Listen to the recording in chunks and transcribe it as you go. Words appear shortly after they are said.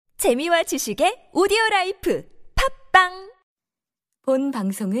재미와 지식의 오디오라이프 팝빵. 본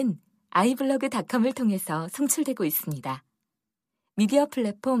방송은 iblog.com을 통해서 송출되고 있습니다. 미디어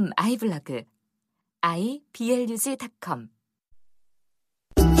플랫폼 iblog, iblog.com.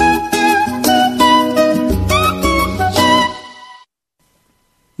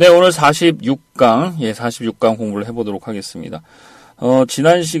 네, 오늘 46강, 46강 공부를 해보도록 하겠습니다.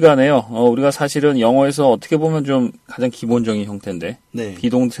 지난 시간에요, 우리가 사실은 영어에서 어떻게 보면 좀 가장 기본적인 형태인데, 네.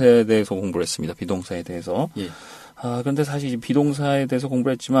 비동사에 대해서 공부를 했습니다. 비동사에 대해서. 예. 그런데 사실 비동사에 대해서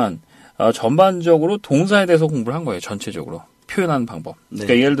공부를 했지만, 전반적으로 동사에 대해서 공부를 한 거예요, 전체적으로. 표현하는 방법. 네.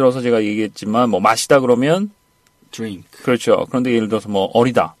 그러니까 예를 들어서 제가 얘기했지만, 마시다 그러면, drink. 그렇죠. 그런데 예를 들어서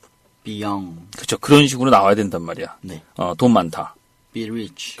어리다. be young. 그렇죠. 그런 식으로 나와야 된단 말이야. 네. 돈 많다. be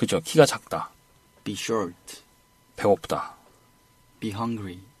rich. 그렇죠. 키가 작다. be short. 배고프다. be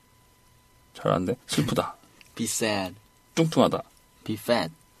hungry. 잘하는데? 슬프다. be sad. 뚱뚱하다. be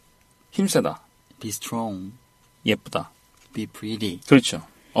fat. 힘세다. be strong. 예쁘다. be pretty. 그렇죠.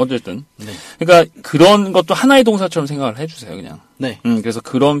 어쨌든. 네. 그러니까 그런 것도 하나의 동사처럼 생각을 해주세요, 그냥. 네. 그래서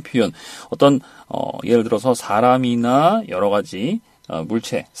그런 표현, 예를 들어서 사람이나 여러 가지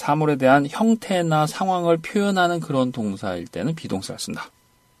물체, 사물에 대한 형태나 상황을 표현하는 그런 동사일 때는 비동사를 쓴다.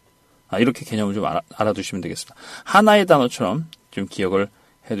 이렇게 개념을 좀 알아두시면 되겠습니다. 하나의 단어처럼 좀 기억을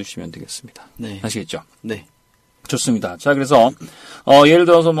해두시면 되겠습니다. 네. 아시겠죠? 네. 좋습니다. 자, 그래서 예를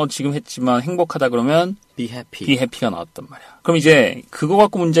들어서 지금 했지만 행복하다 그러면 be happy. be happy가 나왔단 말이야. 그럼 이제 그거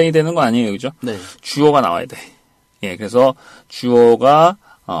갖고 문장이 되는 거 아니에요, 그죠? 네. 주어가 나와야 돼. 예, 그래서 주어가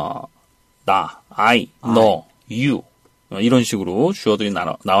나, I, 너, you 이런 식으로 주어들이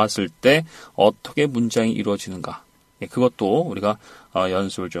나왔을 때 어떻게 문장이 이루어지는가? 예, 그것도 우리가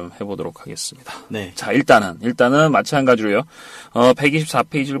연습을 좀 해보도록 하겠습니다. 네. 자, 일단은 마찬가지로요.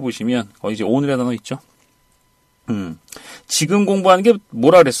 124페이지를 보시면 거기 이제 오늘의 단어 있죠. 지금 공부하는 게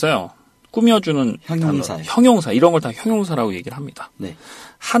뭐라 그랬어요? 꾸며주는 형용사. 단어, 형용사 이런 걸 다 형용사라고 얘기를 합니다. 네.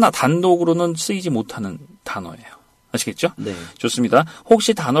 하나 단독으로는 쓰이지 못하는 단어예요. 아시겠죠? 네. 좋습니다.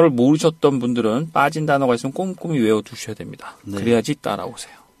 혹시 단어를 모르셨던 분들은 빠진 단어가 있으면 꼼꼼히 외워두셔야 됩니다. 네. 그래야지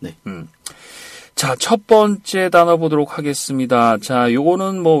따라오세요. 네. 자, 첫 번째 단어 보도록 하겠습니다. 자,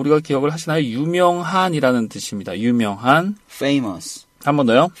 요거는 우리가 기억을 하시나요? 유명한이라는 뜻입니다. 유명한. famous. 한 번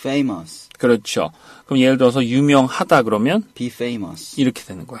더요. famous. 그렇죠. 그럼 예를 들어서 유명하다 그러면 be famous. 이렇게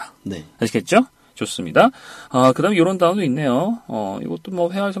되는 거야. 네. 아시겠죠? 좋습니다. 그 다음에 이런 단어도 있네요.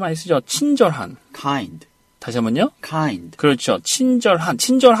 이것도 회화에서 많이 쓰죠. 친절한. kind. 다시 한 번요. kind. 그렇죠.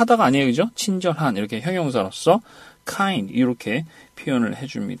 친절하다가 아니에요. 그죠? 친절한. 이렇게 형용사로서 kind. 이렇게 표현을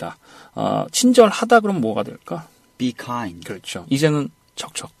해줍니다. 친절하다 그러면 뭐가 될까? be kind. 그렇죠. 이제는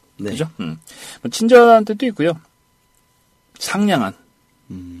척척. 네. 그죠? 친절한 뜻도 있고요. 상냥한.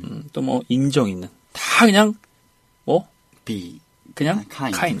 또 인정 있는. 다 그냥, be. 그냥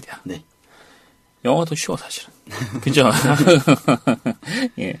kind. kind야. 네. 영어가 더 쉬워, 사실은. 그죠?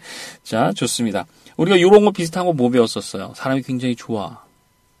 예. 자, 좋습니다. 우리가 요런 거 비슷한 거 배웠었어요? 사람이 굉장히 좋아.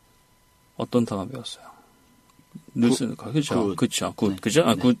 어떤 단어 배웠어요? 늘 쓰는 거. 그죠? 그죠? 굿. 네. 그죠?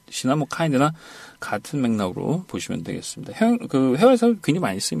 네. 굿이나 kind나 같은 맥락으로 보시면 되겠습니다. 회화에서 굉장히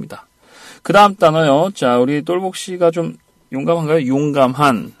많이 씁니다. 그 다음 단어요. 자, 우리 똘복 씨가 좀 용감한가요?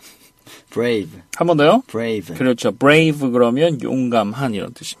 용감한. brave. 한 번 더요? brave. 그렇죠. brave 그러면 용감한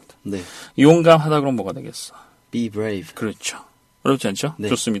이런 뜻입니다. 네. 용감하다 그러면 뭐가 되겠어? be brave. 그렇죠. 어렵지 않죠? 네.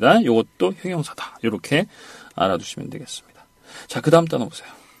 좋습니다. 이것도 형용사다. 이렇게 알아두시면 되겠습니다. 자, 그 다음 단어 보세요.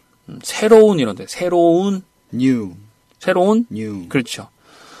 새로운 이런데 새로운 new. 새로운 new. 그렇죠.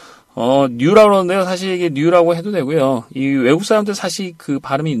 new라고 그러는데요. 사실 이게 new라고 해도 되고요. 이 외국 사람들 사실 그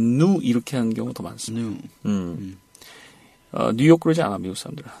발음이 new 이렇게 하는 경우가 더 많습니다. new. 뉴욕 그러지 않아 미국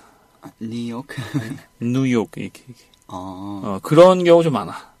사람들은. 뉴욕. 뉴욕 이렇게. 아. 그런 경우 좀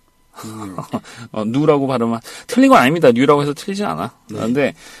많아. 누라고 발음하 틀린 건 아닙니다. 뉴라고 해서 틀리진 않아. 네.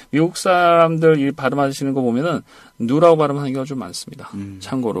 그런데 미국 사람들 이 발음하시는 거 보면은 누라고 발음하는 경우가 좀 많습니다.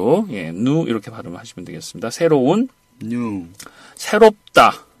 참고로 누 이렇게 발음하시면 되겠습니다. 새로운 new.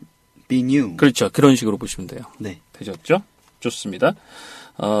 새롭다. be new. 그렇죠. 그런 식으로 보시면 돼요. 네. 되셨죠? 좋습니다.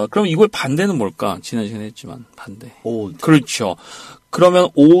 그럼 이걸 반대는 뭘까? 지난 시간에 했지만 반대. old. 그렇죠. 그러면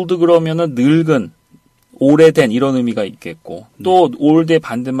old 그러면은 늙은 오래된 이런 의미가 있겠고 또 올드의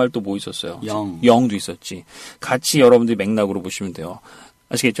반대말 또 뭐 있었어요? 영도 있었지. 같이 여러분들이 맥락으로 보시면 돼요.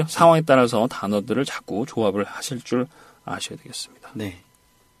 아시겠죠? 상황에 따라서 단어들을 자꾸 조합을 하실 줄 아셔야 되겠습니다. 네.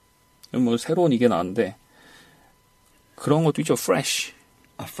 새로운 이게 나왔는데 그런 것도 있죠. fresh.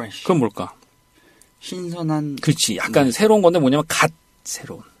 fresh. 그건 뭘까? 신선한. 그렇지. 약간 새로운 건데 뭐냐면 갓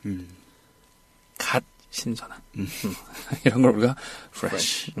새로운. 갓 신선한. 이런 걸 우리가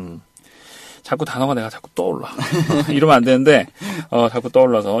fresh. 자꾸 단어가 내가 자꾸 떠올라. 이러면 안 되는데, 자꾸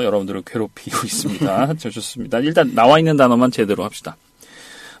떠올라서 여러분들을 괴롭히고 있습니다. 좋습니다. 일단 나와 있는 단어만 제대로 합시다.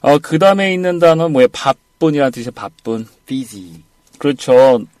 그 다음에 있는 단어는 뭐예요? 바쁜이라는 뜻이에요, 바쁜. busy.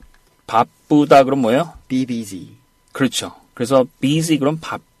 그렇죠. 바쁘다, 그럼 뭐예요? be busy. 그렇죠. 그래서 busy, 그럼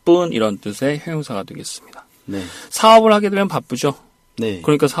바쁜 이런 뜻의 형용사가 되겠습니다. 네. 사업을 하게 되면 바쁘죠? 네.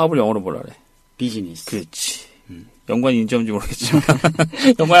 그러니까 사업을 영어로 뭐라 그래? business. 그렇지. 연관이 있는지 모르겠지만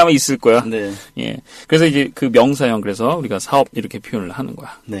연관이 아마 있을 거야. 네. 예. 그래서 이제 그 명사형 그래서 우리가 사업 이렇게 표현을 하는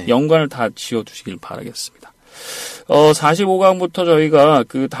거야. 네. 연관을 다 지어두시길 바라겠습니다. 45강부터 저희가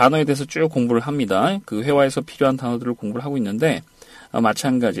그 단어에 대해서 쭉 공부를 합니다. 그 회화에서 필요한 단어들을 공부를 하고 있는데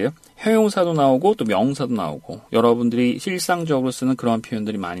마찬가지예요. 형용사도 나오고 또 명사도 나오고 여러분들이 일상적으로 쓰는 그런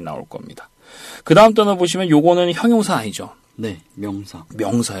표현들이 많이 나올 겁니다. 그 다음 단어 보시면 요거는 형용사 아니죠? 네. 명사.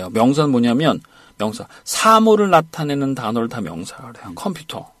 명사요. 명사는 뭐냐면 명사. 사물을 나타내는 단어를 다 명사를 해요.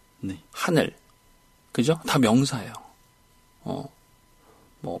 컴퓨터, 네. 하늘, 그죠? 다 명사예요.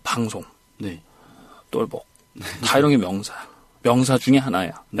 뭐 방송, 네. 똘복, 다 이런 게 명사야. 명사 중에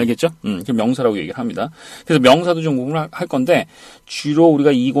하나야. 알겠죠? 그 명사라고 얘기를 합니다. 그래서 명사도 좀 공부를 할 건데 주로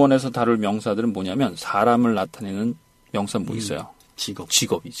우리가 이 권에서 다룰 명사들은 뭐냐면 사람을 나타내는 명사는 뭐 있어요?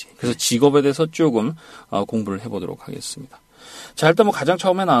 직업이지. 그래서 직업에 대해서 조금 공부를 해보도록 하겠습니다. 자, 일단 뭐 가장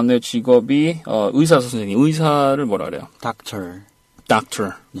처음에 나왔네요. 직업이 의사 선생님. 의사를 뭐라 그래요? doctor.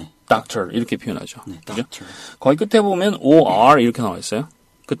 네. doctor 이렇게 표현하죠. 네, 그죠? doctor. 거기 끝에 보면 or 이렇게 나와 있어요.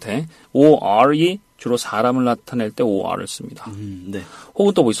 끝에 or이 주로 사람을 나타낼 때 or을 씁니다. 네.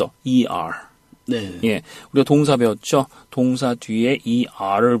 혹은 또 뭐 있어? er. 네. 예, 우리가 동사 배웠죠. 동사 뒤에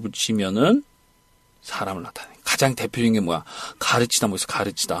er을 붙이면은 사람을 나타내. 가장 대표적인 게 뭐야? 가르치다 뭐 있어?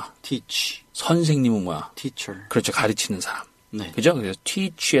 가르치다. teach. 선생님은 뭐야? teacher. 그렇죠. 가르치는 사람. 네. 그죠? 그래서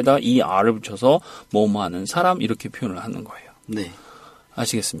teach에다 er을 붙여서 뭐뭐 하는 사람 이렇게 표현을 하는 거예요. 네.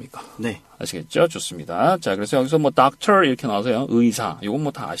 아시겠습니까? 네. 아시겠죠? 좋습니다. 자, 그래서 여기서 뭐 doctor 이렇게 나와서요. 의사. 이건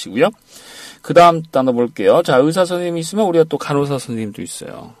뭐 다 아시고요. 그 다음 단어 볼게요. 자, 의사 선생님이 있으면 우리가 또 간호사 선생님도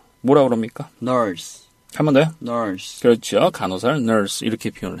있어요. 뭐라 그럽니까? nurse. 한 번 더요? nurse. 그렇죠. 간호사를 nurse 이렇게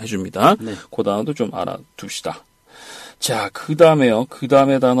표현을 해줍니다. 네. 그 단어도 좀 알아둡시다. 자, 그 다음에요. 그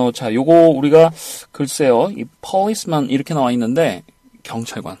다음에 단어. 자, 요거 우리가 글쎄요. 이 policeman 이렇게 나와 있는데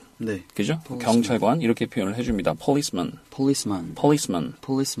경찰관. 네. 그죠? policeman. 경찰관 이렇게 표현을 해줍니다. policeman.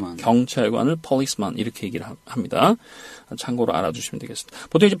 경찰관을 policeman 이렇게 얘기를 합니다. 참고로 알아두시면 되겠습니다.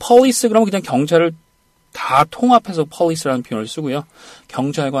 보통 이제 police 그러면 그냥 경찰을 다 통합해서 police라는 표현을 쓰고요.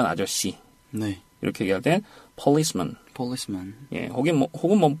 경찰관 아저씨. 네. 이렇게 얘기할 땐 policeman. 예, 혹은 뭐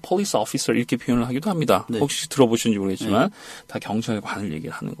police officer 이렇게 표현을 하기도 합니다. 네. 혹시 들어보셨는지 모르겠지만 다 경찰관을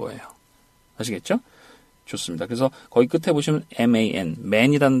얘기를 하는 거예요. 아시겠죠? 좋습니다. 그래서 거기 끝에 보시면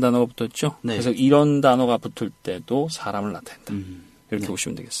man이라는 단어가 붙었죠. 네. 그래서 이런 단어가 붙을 때도 사람을 나타낸다. 이렇게 네.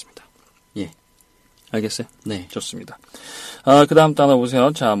 보시면 되겠습니다. 예. 알겠어요? 네. 좋습니다. 그 다음 단어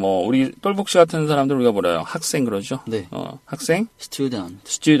보세요. 자, 뭐 우리 똘복 씨 같은 사람들 우리가 뭐래요? 학생 그러죠? 네. 학생? student.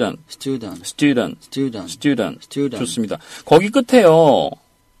 좋습니다. 거기 끝에요.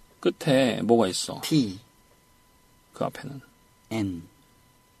 끝에 뭐가 있어? T. 그 앞에는. N.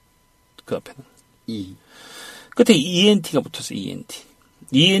 그 앞에는. E. 끝에 ENT가 붙었어요.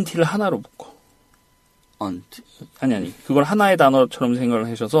 ENT를 하나로 묶어. aunt. 아니. 그걸 하나의 단어처럼 생각을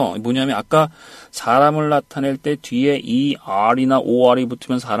하셔서 뭐냐면 아까 사람을 나타낼 때 뒤에 ER이나 OR이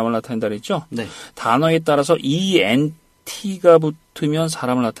붙으면 사람을 나타낸다 그랬죠? 네. 단어에 따라서 ENT가 붙으면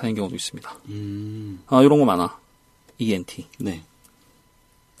사람을 나타내는 경우도 있습니다. 이런 거 많아. ENT. 네.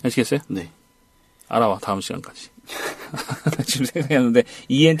 아시겠어요? 네. 알아와. 다음 시간까지. 지금 생각했는데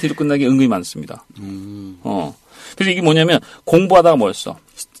ENT로 끝나는 게 은근히 많습니다. 그래서 이게 뭐냐면 공부하다가 뭐였어?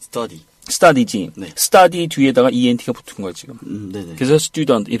 study지. 네. study 뒤에다가 ENT가 붙은 거야 지금. 네네. 그래서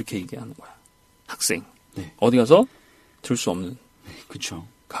student 이렇게 얘기하는 거야. 학생. 네. 어디 가서 들 수 없는 네, 그쵸.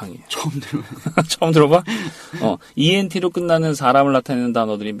 강의예요. 처음 들어요. 처음 들어봐? ENT로 끝나는 사람을 나타내는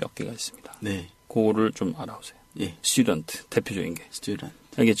단어들이 몇 개가 있습니다. 네. 그거를 좀 알아보세요. 예. student 대표적인 게. student.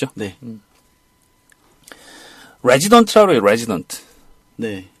 알겠죠? 네. resident라고 해요. resident.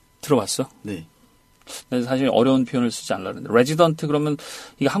 네. 들어봤어? 네. 사실 어려운 표현을 쓰지 않으려는데 resident 그러면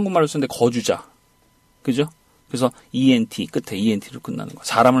이게 한국말로 쓰는데 거주자. 그죠? 그래서 ENT 끝에 ENT로 끝나는 거.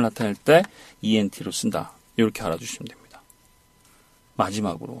 사람을 나타낼 때 ENT로 쓴다. 이렇게 알아주시면 됩니다.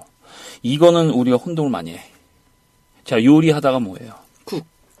 마지막으로 이거는 우리가 혼동을 많이 해. 자, 요리하다가 뭐예요? 쿡.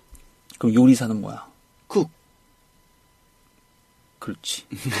 그럼 요리사는 뭐야? 쿡. 그렇지.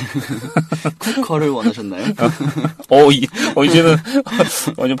 쿠커를 원하셨나요? 이제는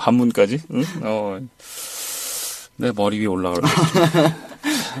완전 반문까지. 응? 내 머리 위에 올라가려.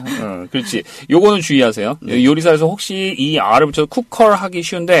 그렇지. 요거는 주의하세요. 네. 요리사에서 혹시 이 R을 붙여서 쿠컬 하기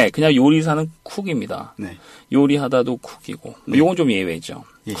쉬운데 그냥 요리사는 쿡입니다. 네. 요리하다도 쿡이고. 네. 요건 좀 예외죠.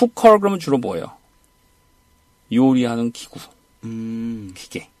 예. 쿠컬 그러면 주로 뭐예요? 요리하는 기구.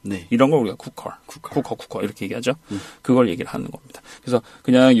 기계. 네. 이런 걸 우리가 쿠컬 이렇게 얘기하죠. 그걸 얘기를 하는 겁니다. 그래서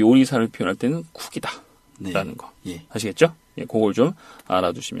그냥 요리사를 표현할 때는 쿡이다. 네. 라는 거. 예. 아시겠죠? 예, 그걸 좀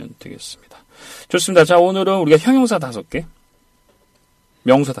알아두시면 되겠습니다. 좋습니다. 자, 오늘은 우리가 형용사 5개,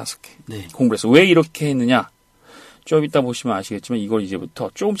 명사 5개 네. 공부를 했어. 왜 이렇게 했느냐? 좀 이따 보시면 아시겠지만 이걸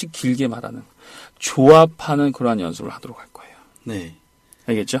이제부터 조금씩 길게 말하는, 조합하는 그러한 연습을 하도록 할 거예요. 네.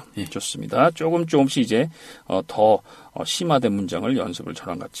 알겠죠? 예. 좋습니다. 조금씩 이제 더 심화된 문장을 연습을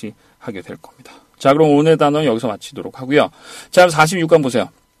저랑 같이 하게 될 겁니다. 자, 그럼 오늘 단어 여기서 마치도록 하고요. 자, 46강 보세요.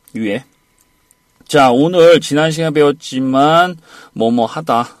 위에. 자, 오늘 지난 시간에 배웠지만 뭐뭐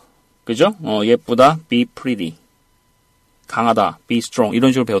하다. 그죠? 예쁘다. be pretty. 강하다. be strong.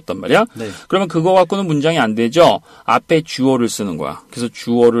 이런 식으로 배웠단 말이야. 네. 그러면 그거 갖고는 문장이 안 되죠? 앞에 주어를 쓰는 거야. 그래서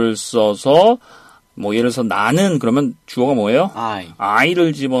주어를 써서 뭐 예를 들어서 나는 그러면 주어가 뭐예요?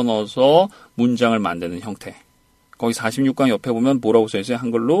 I를 집어넣어서 문장을 만드는 형태. 거기 46강 옆에 보면 뭐라고 써 있어요?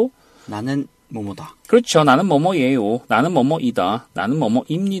 한글로? 나는 뭐뭐다. 그렇죠. 나는 뭐뭐예요. 나는 뭐뭐이다. 나는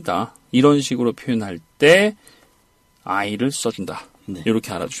뭐뭐입니다. 이런 식으로 표현할 때 I를 써준다. 네.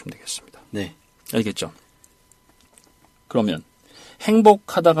 이렇게 알아주시면 되겠습니다. 네. 알겠죠? 그러면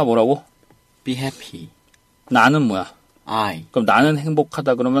행복하다가 뭐라고? be happy. 나는 뭐야? I. 그럼 나는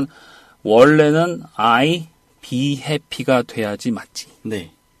행복하다 그러면 원래는 I be happy가 돼야지 맞지.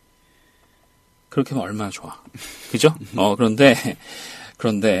 네. 그렇게 하면 얼마나 좋아. 그죠?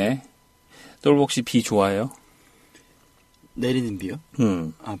 그런데 똘 혹시 be 좋아해요? 내리는 비요?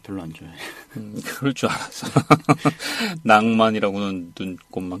 별로 안 좋아해. 그럴 줄 알았어. 낭만이라고는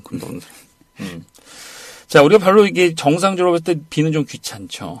눈꽃만큼 노는 사람. 자, 우리가 별로 이게 정상적으로 봤을 때 비는 좀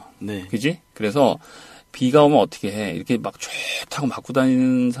귀찮죠. 네. 그지? 그래서 비가 오면 어떻게 해? 이렇게 막 좋다고 맞고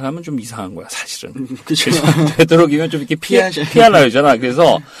다니는 사람은 좀 이상한 거야, 사실은. 그렇죠. 되도록이면 좀 이렇게 피하려고 하잖아.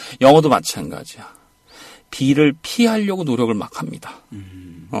 그래서 영어도 마찬가지야. 비를 피하려고 노력을 막 합니다.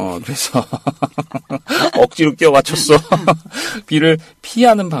 그래서 억지로 끼워 맞췄어. 비를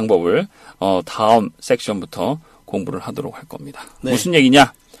피하는 방법을 다음 섹션부터 공부를 하도록 할 겁니다. 네. 무슨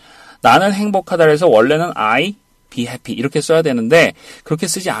얘기냐? 나는 행복하다 해서 원래는 I be happy 이렇게 써야 되는데 그렇게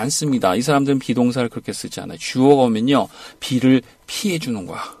쓰지 않습니다. 이 사람들은 비동사를 그렇게 쓰지 않아요. 주어가 오면요. 비를 피해 주는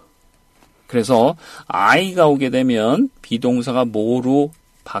거야. 그래서 I가 오게 되면 비동사가 뭐로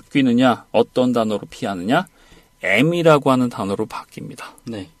바뀌느냐? 어떤 단어로 피하느냐? am이라고 하는 단어로 바뀝니다.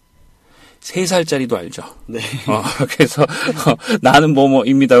 네. 3살짜리도 알죠? 네. 그래서 나는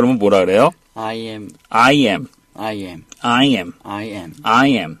뭐뭐입니다. 그러면 뭐라 그래요? I am.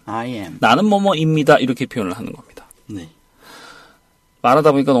 나는 뭐뭐입니다. 이렇게 표현을 하는 겁니다. 네.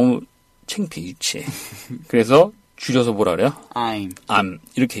 말하다 보니까 너무 창피해. 그래서 줄여서 뭐라 그래요? I'm.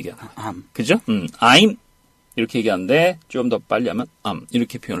 이렇게 얘기하는 거예요. 그죠? I'm. 이렇게 얘기하는데 좀 더 빨리 하면 I'm.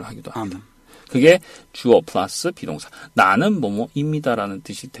 이렇게 표현을 하기도 합니다. 그게 주어 플러스 비동사. 나는 뭐뭐입니다라는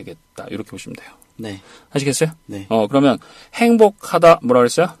뜻이 되겠다. 이렇게 보시면 돼요. 네. 아시겠어요? 네. 그러면 행복하다 뭐라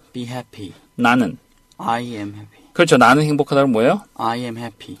그랬어요? be happy. 나는. I am happy. 그렇죠. 나는 행복하다는 뭐예요? I am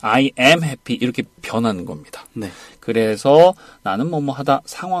happy. I am happy. 이렇게 변하는 겁니다. 네. 그래서 나는 뭐뭐 하다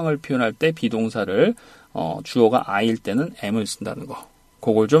상황을 표현할 때 비동사를 주어가 I일 때는 am을 쓴다는 거.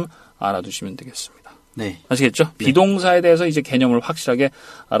 그걸 좀 알아두시면 되겠습니다. 네. 아시겠죠? 네. 비동사에 대해서 이제 개념을 확실하게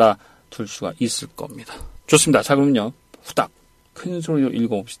알아둘 수가 있을 겁니다. 좋습니다. 자, 그럼요. 후딱 큰 소리로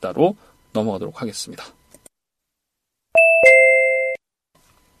읽어봅시다로 넘어가도록 하겠습니다.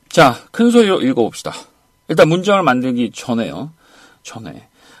 자, 큰 소리로 읽어봅시다. 일단 문장을 만들기 전에요.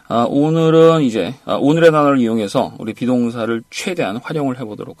 오늘은 이제 오늘의 단어를 이용해서 우리 비동사를 최대한 활용을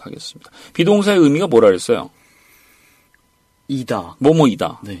해보도록 하겠습니다. 비동사의 의미가 뭐라 그랬어요? 이다.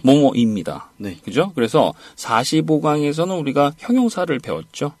 뭐뭐이다. 네. 뭐뭐입니다. 네. 그죠? 그래서 45강에서는 우리가 형용사를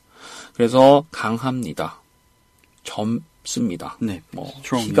배웠죠. 그래서 강합니다. 젊습니다. 네. 뭐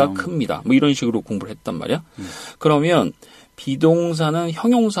키가 큽니다. 뭐 이런 식으로 공부를 했단 말이야. 그러면 비동사는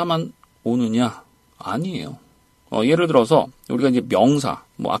형용사만 오느냐? 아니에요. 예를 들어서 우리가 이제 명사,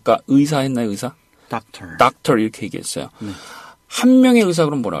 뭐 아까 의사 했나요? 의사? doctor 이렇게 얘기했어요. 네. 한 명의 의사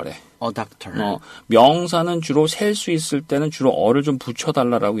그럼 뭐라 그래? doctor. 명사는 주로 셀 수 있을 때는 주로 어를 좀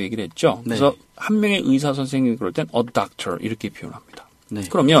붙여달라고 얘기를 했죠. 그래서 네. 한 명의 의사 선생님이 그럴 땐 a doctor 이렇게 표현합니다. 네.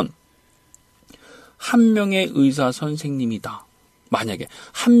 그러면 한 명의 의사 선생님이다. 만약에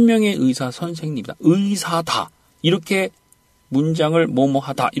한 명의 의사 선생님이다. 의사다. 이렇게 문장을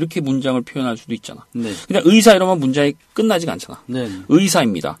뭐뭐하다. 이렇게 문장을 표현할 수도 있잖아. 네. 그냥 의사 이러면 문장이 끝나지가 않잖아. 네.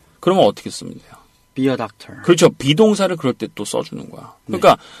 의사입니다. 그러면 어떻게 쓰면 돼요? Be a doctor. 그렇죠. 비동사를 그럴 때 또 써주는 거야.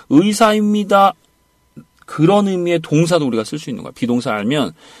 그러니까 의사입니다. 그런 의미의 동사도 우리가 쓸 수 있는 거야. 비동사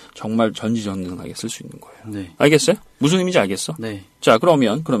알면 정말 전지전능하게 쓸 수 있는 거예요. 네. 알겠어요? 무슨 의미인지 알겠어? 네. 자,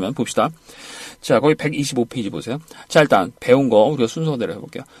 그러면 봅시다. 자, 거기 125페이지 보세요. 자, 일단 배운 거 우리가 순서대로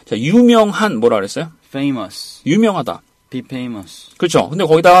해볼게요. 자, 유명한 뭐라 그랬어요? Famous. 유명하다. Be famous. 그렇죠. 근데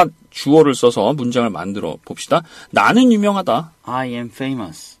거기다가 주어를 써서 문장을 만들어 봅시다. 나는 유명하다. I am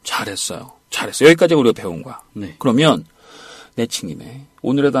famous. 잘했어요. 여기까지 우리가 배운 거야. 네. 그러면 내친김에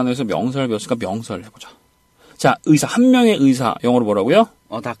오늘의 단어에서 명사를 배웠으니까 명사를 해보자. 자, 의사. 한 명의 의사. 영어로 뭐라고요?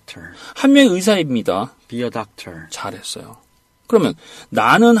 A doctor. 한 명의 의사입니다. Be a doctor. 잘했어요. 그러면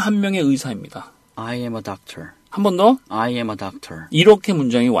나는 한 명의 의사입니다. I am a doctor. 한 번 더. I am a doctor. 이렇게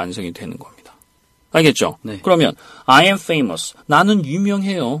문장이 완성이 되는 겁니다. 알겠죠? 네. 그러면 I am famous. 나는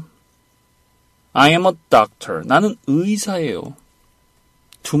유명해요. I am a doctor. 나는 의사예요.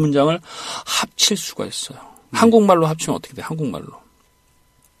 두 문장을 합칠 수가 있어요. 한국말로 합치면 어떻게 돼? 한국말로.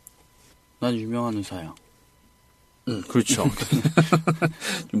 난 유명한 의사야. 그렇죠.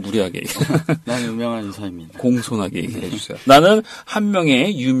 좀 무리하게. 난 유명한 의사입니다. 공손하게 얘기해 주세요. 나는 한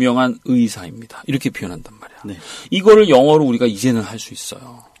명의 유명한 의사입니다. 이렇게 표현한단 말이야. 네. 이거를 영어로 우리가 이제는 할 수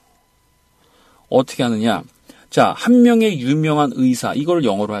있어요. 어떻게 하느냐? 자, 한 명의 유명한 의사. 이걸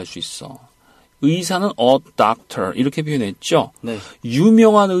영어로 할 수 있어. 의사는 a doctor 이렇게 표현했죠. 네.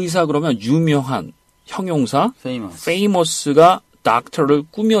 유명한 의사 그러면 유명한 형용사 famous가 doctor를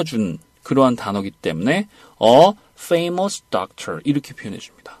꾸며준 그러한 단어이기 때문에 a famous doctor 이렇게 표현해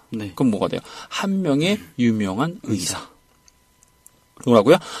줍니다. 네. 그럼 뭐가 돼요? 한 명의 유명한 의사.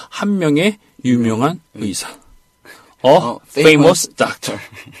 뭐라고요? 한 명의 유명한 의사. a famous doctor.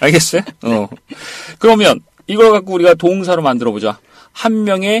 알겠어요? 그러면 이걸 갖고 우리가 동사로 만들어 보자. 한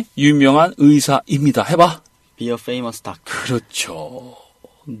명의 유명한 의사입니다. 해봐. Be a famous doctor. 그렇죠.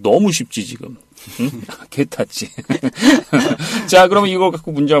 너무 쉽지 지금. 응? 개 탔지. 자, 그러면 이걸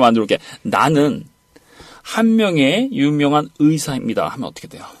갖고 문장을 만들어 볼게. 나는 한 명의 유명한 의사입니다. 하면 어떻게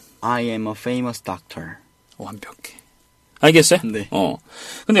돼요? I am a famous doctor. 완벽해. 알겠어요? 네.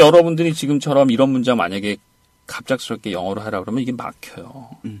 근데 여러분들이 지금처럼 이런 문장 만약에 갑작스럽게 영어로 하라 그러면 이게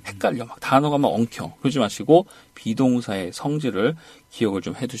막혀요. 헷갈려. 막 단어가 막 엉켜. 그러지 마시고 비동사의 성질을 기억을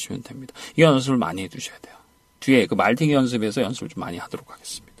좀 해두시면 됩니다. 이 연습을 많이 해두셔야 돼요. 뒤에 그 말티기 연습에서 연습을 좀 많이 하도록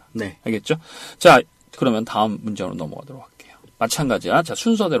하겠습니다. 네. 알겠죠? 자, 그러면 다음 문장으로 넘어가도록 할게요. 마찬가지야. 자,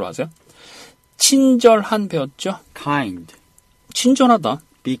 순서대로 하세요. 친절한 배웠죠? Kind. 친절하다.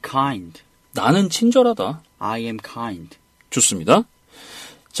 Be kind. 나는 친절하다. I am kind. 좋습니다.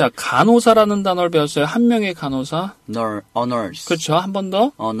 자, 간호사라는 단어를 배웠어요. 한 명의 간호사. A nurse. 그렇죠. 한 번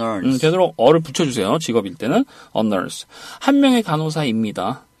더. A nurse. 되도록 어를 붙여주세요. 직업일 때는 a nurse. 한 명의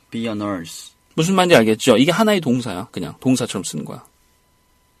간호사입니다. Be a nurse. 무슨 말인지 알겠죠? 이게 하나의 동사야. 그냥 동사처럼 쓰는 거야.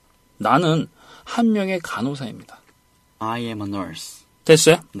 나는 한 명의 간호사입니다. I am a nurse.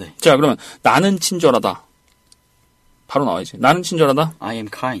 됐어요? 네. 자, 그러면 나는 친절하다. 바로 나와야지. 나는 친절하다. I am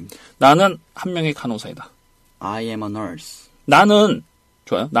kind. 나는 한 명의 간호사이다. I am a nurse. 나는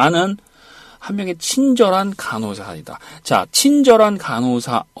좋아요. 나는 한 명의 친절한 간호사이다. 자, 친절한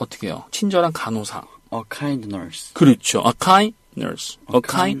간호사 어떻게 해요? 친절한 간호사. A kind nurse. 그렇죠. A kind nurse. A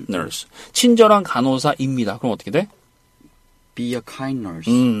kind nurse. 친절한 간호사입니다. 그럼 어떻게 돼? Be a kind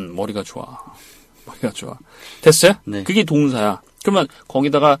nurse. 머리가 좋아. 머리가 좋아. 됐어요? 네. 그게 동사야. 그러면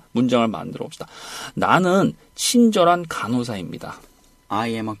거기다가 문장을 만들어 봅시다. 나는 친절한 간호사입니다.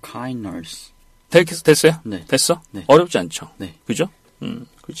 I am a kind nurse. 됐어요? 네. 됐어? 네. 어렵지 않죠? 네. 그죠?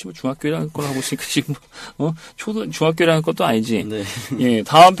 그렇지, 뭐, 중학교라는 걸 하고 있으니까 지금, 중학교라는 것도 아니지. 네. 예,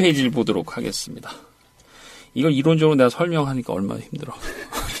 다음 페이지를 보도록 하겠습니다. 이걸 이론적으로 내가 설명하니까 얼마나 힘들어.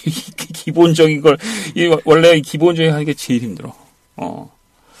 기본적인 걸, 원래 기본적인 하는 게 제일 힘들어.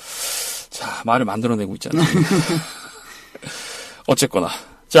 자, 말을 만들어내고 있잖아. 어쨌거나.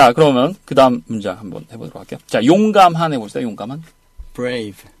 자, 그러면, 그 다음 문장 한번 해보도록 할게요. 자, 용감한 해봅시다, 용감한.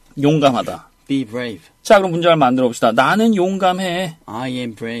 Brave. 용감하다. Be brave. 자, 그럼 문장을 만들어 봅시다. 나는 용감해. I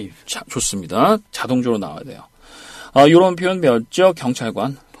am brave. 자, 좋습니다. 자동적으로 나와야 돼요. 이런 표현 배웠죠?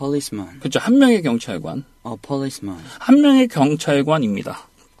 경찰관. Policeman. 그렇죠. 한 명의 경찰관. A policeman. 한 명의 경찰관입니다.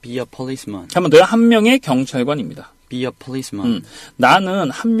 Be a policeman. 한 번 더요. 한 명의 경찰관입니다. Be a policeman. 나는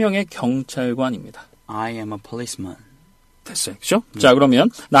한 명의 경찰관입니다. I am a policeman. 됐어요. 그렇죠? 자, 그러면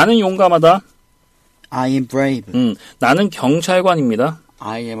나는 용감하다. I am brave. 나는 경찰관입니다.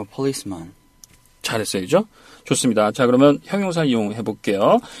 I am a policeman. 잘했어요. 그죠? 좋습니다. 자, 그러면 형용사 이용해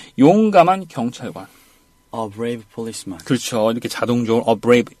볼게요. 용감한 경찰관. A brave policeman. 그렇죠. 이렇게 자동적으로 a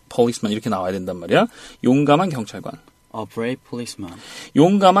brave policeman 이렇게 나와야 된단 말이야. 용감한 경찰관. A brave policeman.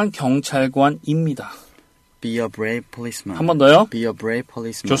 용감한 경찰관입니다. Be a brave policeman. 한 번 더요. Be a brave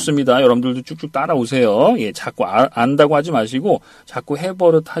policeman. 좋습니다. 여러분들도 쭉쭉 따라오세요. 예, 자꾸 안다고 하지 마시고 자꾸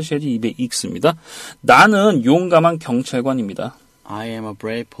해버릇 하셔야지 입에 익습니다. 나는 용감한 경찰관입니다. I am a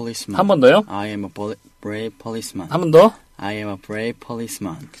brave policeman. 한 번 더요. I am a brave policeman. 한 번 더. I am a brave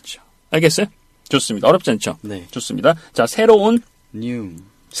policeman. 그렇죠. 알겠어요? 좋습니다. 어렵지 않죠? 네. 좋습니다. 자, 새로운, New.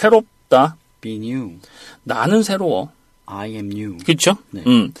 새롭다. Be new. 나는 새로워. I am new. 그렇죠? 네.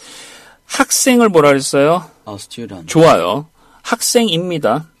 학생을 뭐라 그랬어요? A student. 좋아요.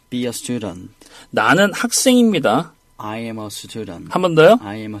 학생입니다. Be a student. 나는 학생입니다. I am a student. 한 번 더요?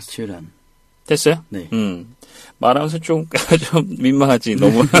 I am a student. 됐어요? 네. 말하면서 좀 민망하지,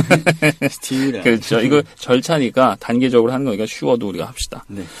 너무. Student. 그렇죠. 이거 절차니까 단계적으로 하는 거니까 쉬워도 우리가 합시다.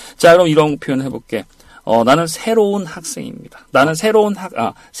 네. 자, 그럼 이런 표현 해볼게. 나는 새로운 학생입니다. 나는 새로운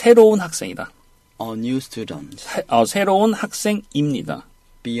학생이다. A new student. 새로운 학생입니다.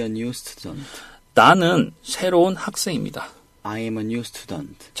 Be a new student. 나는 새로운 학생입니다. I am a new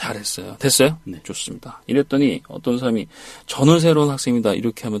student. 잘했어요. 됐어요? 네. 좋습니다. 이랬더니 어떤 사람이 저는 새로운 학생입니다.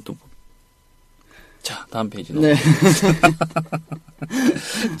 이렇게 하면 또 자, 다음 페이지 넘어. 네.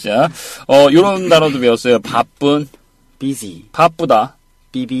 자, 요런 단어도 배웠어요. 바쁜, Busy. 바쁘다.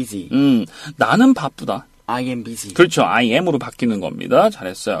 Be busy. 나는 바쁘다. I am busy. 그렇죠. I am으로 바뀌는 겁니다.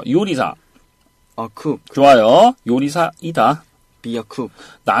 잘했어요. 요리사. A cook. 좋아요. 요리사이다. Be a cook.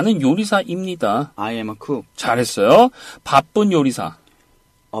 나는 요리사입니다. I am a cook. 잘했어요. 바쁜 요리사.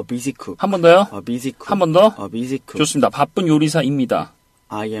 A busy cook. 한 번 더요. A busy cook. 한 번 더. A busy cook. 좋습니다. 바쁜 요리사입니다.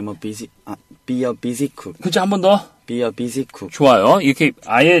 I am a busy. Be a busy cook. 그렇죠. 한 번 더. Be a busy cook. 좋아요. 이렇게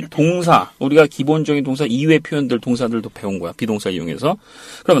아예 동사, 우리가 기본적인 동사 이외의 표현들, 동사들도 배운 거야. 비동사 이용해서.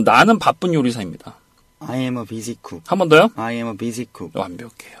 그러면 나는 바쁜 요리사입니다. I am a busy cook. 한 번 더요. I am a busy cook.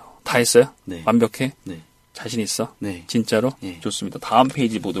 완벽해요. 다 했어요? 네. 완벽해? 네. 자신 있어? 네. 진짜로? 네. 좋습니다. 다음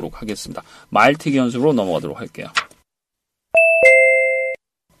페이지 보도록 하겠습니다. 말특기 연습으로 넘어가도록 할게요.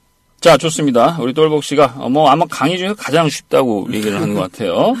 자, 좋습니다. 우리 똘복 씨가 아마 강의 중에서 가장 쉽다고 얘기를 하는 것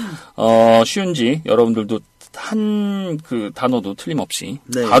같아요. 쉬운지 여러분들도 한 그 단어도 틀림없이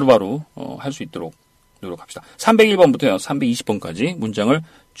네. 바로바로 할 수 있도록 노력합시다. 301번부터요. 320번까지 문장을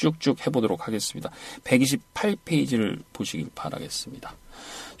쭉쭉 해보도록 하겠습니다. 128페이지를 보시길 바라겠습니다.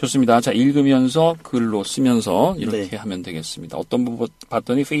 좋습니다. 자, 읽으면서 글로 쓰면서 이렇게 네. 하면 되겠습니다. 어떤 분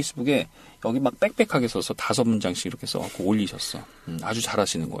봤더니 페이스북에 여기 막 빽빽하게 써서 5문장씩 이렇게 써갖고 올리셨어. 아주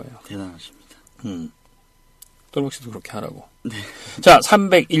잘하시는 거예요. 대단하십니다. 똘복 씨도 그렇게 하라고. 네. 자,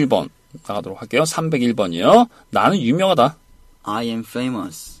 301번 나가도록 할게요. 301번이요. 나는 유명하다. I am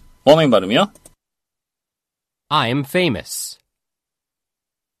famous. 원어민 발음이요. I am famous.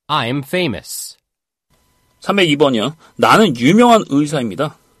 I am famous. 302번이요. 나는 유명한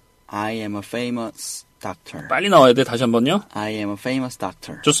의사입니다. I am a famous doctor. 빨리 나와야 돼. 다시 한번요. I am a famous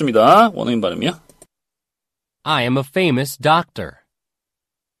doctor. 좋습니다. 원어민 발음이요. I am a famous doctor.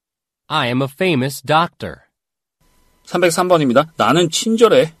 I am a famous doctor. 303번입니다. 나는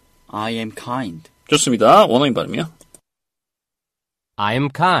친절해. I am kind. 좋습니다. 원어민 발음이요. I am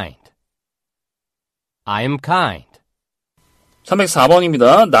kind. I am kind.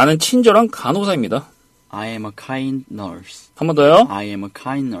 304번입니다. 나는 친절한 간호사입니다. I am a kind nurse. 한 번 더요. I am a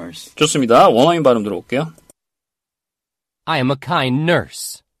kind nurse. 좋습니다. 원어민 발음 들어볼게요. I am a kind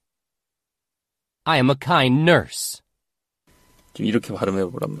nurse. I am a kind nurse. 지금 이렇게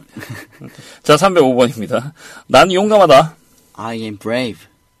발음해보란 말이에요. 자, 305번입니다. 나는 용감하다. I am brave.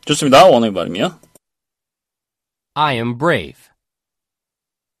 좋습니다. 원어민 발음이요. I am brave.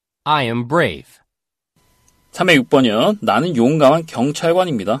 I am brave. 306번이요. 나는 용감한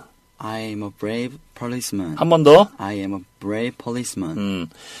경찰관입니다. I am a brave policeman. 한 번 더. I am a brave policeman.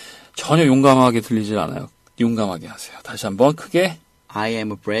 전혀 용감하게 들리질 않아요. 용감하게 하세요. 다시 한번 크게. I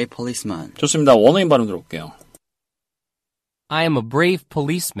am a brave policeman. 좋습니다. 원어민 발음 들어볼게요. I am a brave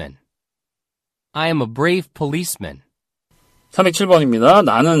policeman. I am a brave policeman. 307번입니다.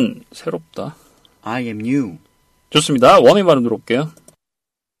 나는 새롭다. I am new. 좋습니다. 원어민 발음 들어볼게요.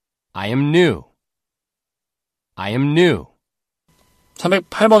 I am new. I am new.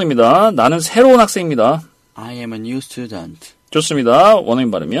 308번입니다. 나는 새로운 학생입니다. I am a new student. 좋습니다.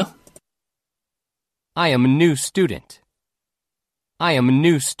 원어민 발음이요. I am a new student. I am a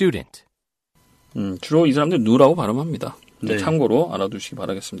new student. 주로 이 사람들 누라고 발음합니다. 네. 참고로 알아두시기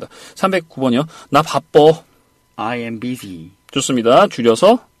바라겠습니다. 309번이요. 나 바빠. I am busy. 좋습니다.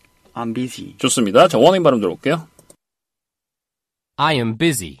 줄여서 I'm busy. 좋습니다. 자, 원어민 발음 들어볼게요. I am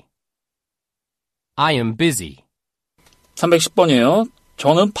busy. I am busy. 310번이에요.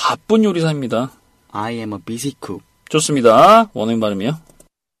 저는 바쁜 요리사입니다. I am a busy cook. 좋습니다. 원어민 발음이요.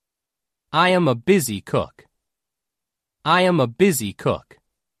 I am a busy cook. I am a busy cook.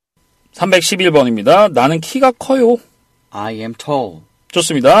 311번입니다. 나는 키가 커요. I am tall.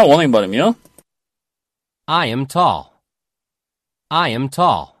 좋습니다. 원어민 발음이요. I am tall. I am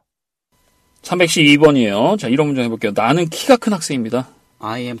tall. 312번이에요. 자, 이런 문장 해볼게요. 나는 키가 큰 학생입니다.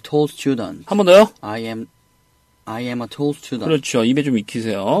 I am tall student. 한 번 더요. I am a tall student. 그렇죠. 입에 좀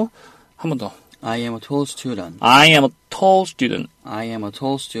익히세요. 한 번 더. I am a tall student. I am a tall student. I am a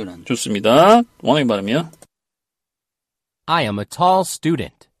tall student. 좋습니다. 원어민 발음이요. I am a tall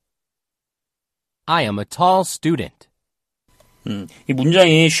student. I am a tall student. 이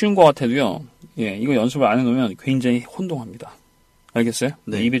문장이 쉬운 것 같아도요. 예, 이거 연습을 안 해놓으면 굉장히 혼동합니다. 알겠어요?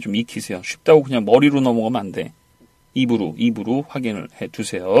 네. 입에 좀 익히세요. 쉽다고 그냥 머리로 넘어가면 안 돼. 입으로 확인을 해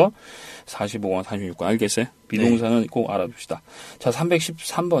두세요. 45강, 46강 알겠어요? 비동사는 꼭 알아둡시다. 자,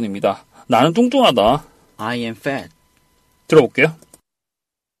 313번입니다. 나는 뚱뚱하다. I am fat. 들어볼게요.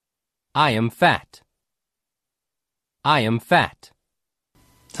 I am fat. I am fat.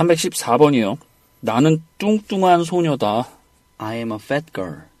 314번이요. 나는 뚱뚱한 소녀다. I am a fat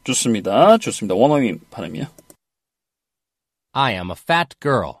girl. 좋습니다. 좋습니다. 원어민 발음이요. I am a fat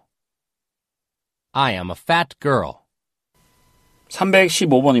girl. I am a fat girl.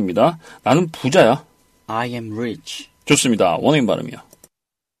 315번입니다. 나는 부자야. I am rich. 좋습니다. 원어민 발음이요.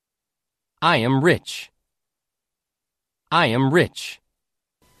 I am rich. I am rich.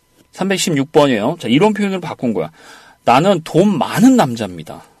 316번이에요. 자, 이런 표현으로 바꾼 거야. 나는 돈 많은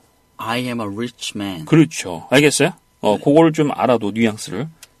남자입니다. I am a rich man. 그렇죠. 알겠어요? 그거를 좀 알아도 뉘앙스를.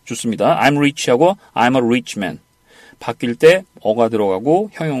 좋습니다. I'm rich하고 I'm a rich man. 바뀔 때 어가 들어가고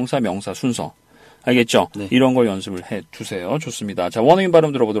형용사, 명사 순서. 알겠죠? 네. 이런 걸 연습을 해 두세요. 좋습니다. 자, 원어민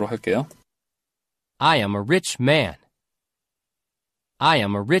발음 들어보도록 할게요. I am a rich man. I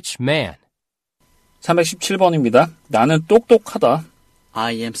am a rich man. 317번입니다. 나는 똑똑하다.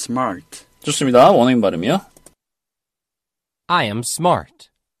 I am smart. 좋습니다. 원어민 발음이요. I am smart.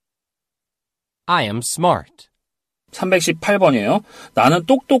 I am smart. 318번이에요. 나는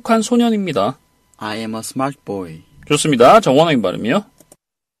똑똑한 소년입니다. I am a smart boy. 좋습니다. 자, 원어민 발음이요.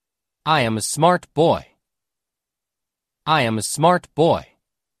 I am a smart boy. I am a smart boy.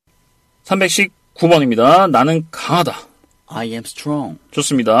 319번입니다. 나는 강하다. I am strong.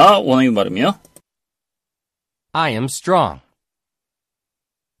 좋습니다. 원어민 발음이요. I am strong.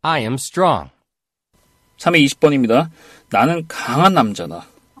 I am strong. 320번입니다. 나는 강한 남자다.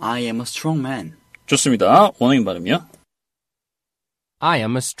 I am a strong man. 좋습니다. 원어민 발음이요. I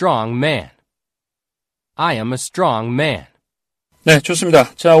am a strong man. I am a strong man. 네,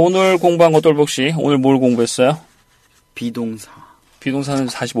 좋습니다. 자, 오늘 공부한 것 똘복씨. 오늘 뭘 공부했어요? 비동사. 비동사는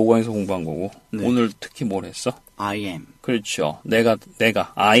 45강에서 공부한 거고. 네. 오늘 특히 뭘 했어? I am. 그렇죠. 내가,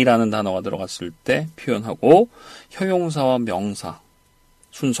 I라는 단어가 들어갔을 때 표현하고, 형용사와 명사,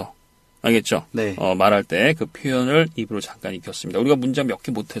 순서. 알겠죠? 네. 말할 때 그 표현을 입으로 잠깐 익혔습니다. 우리가 문장 몇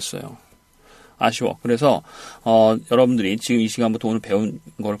개 못했어요. 아쉬워. 그래서, 여러분들이 지금 이 시간부터 오늘 배운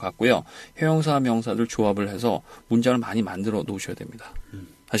걸 갖고요. 형용사, 명사들 조합을 해서 문장을 많이 만들어 놓으셔야 됩니다.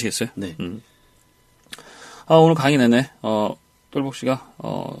 아시겠어요? 네. 오늘 강의 내내, 똘복씨가,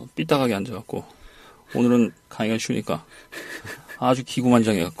 삐딱하게 앉아갖고, 오늘은 강의가 쉬우니까 아주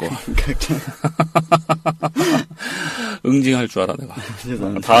기구만장해갖고, 응징할 줄 알아, 내가.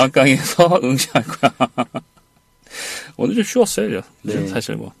 다음 강의에서 응징할 거야. 오늘 좀 쉬웠어요. 네.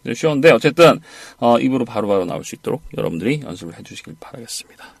 사실 뭐. 쉬웠는데, 어쨌든, 입으로 바로바로 나올 수 있도록 여러분들이 연습을 해주시길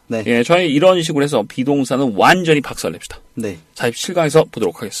바라겠습니다. 네. 예, 저희 이런 식으로 해서 비동사는 완전히 박살냅시다. 네. 47강에서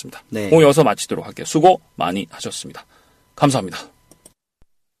보도록 하겠습니다. 네. 오늘 여기서 마치도록 할게요. 수고 많이 하셨습니다. 감사합니다.